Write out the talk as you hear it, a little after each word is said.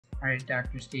Alright,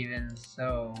 Dr. Stevens,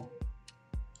 so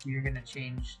you're going to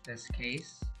change this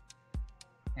case,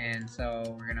 and so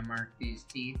we're going to mark these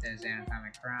teeth as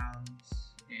anatomic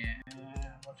crowns, and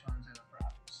which ones are the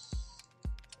props?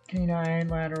 Canine,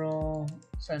 lateral,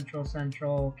 central,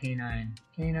 central, canine.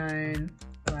 Canine,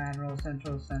 lateral,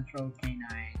 central, central,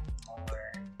 canine,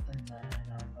 molar. And then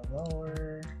on the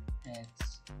lower,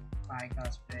 it's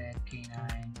bicuspid,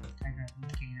 canine,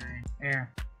 tricuspid, canine.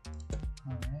 There.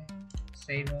 Alright,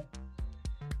 save it.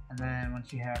 And then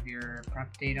once you have your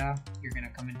prep data, you're going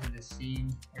to come into this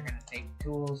scene. You're going to take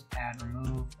tools, add,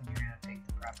 remove, and you're going to take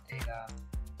the prep data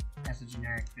as a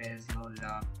generic viz, load it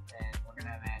up, and we're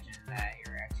going to imagine that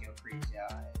your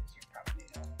axiophresia is your prep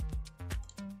data.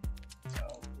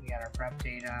 So we got our prep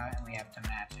data, and we have to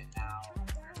match it now.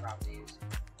 And our prep data is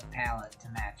the palette to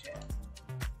match it.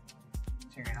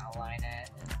 So you're going to align it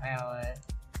in the palette,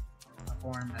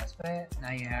 perform this bit.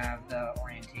 Now you have the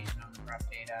orientation of the prep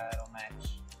data, it'll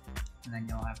match, and then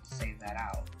you'll have to save that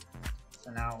out.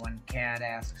 So now when CAD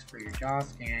asks for your jaw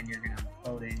scan, you're going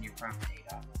to load in your prep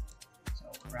data. So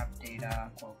prep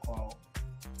data, quote, quote.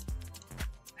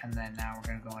 And then now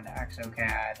we're going to go into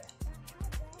exocad.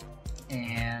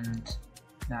 And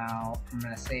now I'm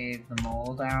going to save the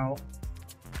mold out.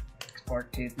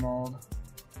 Export tooth mold.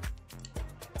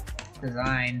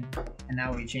 Design. And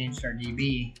now we changed our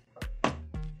DB.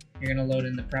 You're going to load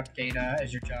in the prep data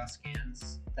as your jaw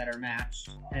scans that are matched,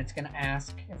 and it's going to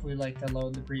ask if we'd like to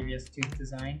load the previous tooth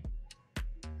design,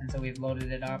 and so we've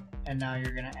loaded it up, and now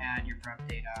you're going to add your prep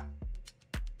data,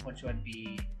 which would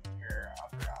be your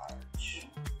upper arch,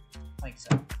 like so,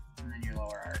 and then your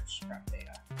lower arch prep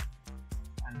data,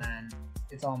 and then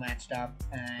it's all matched up,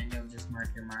 and you'll just mark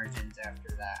your margins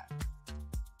after that.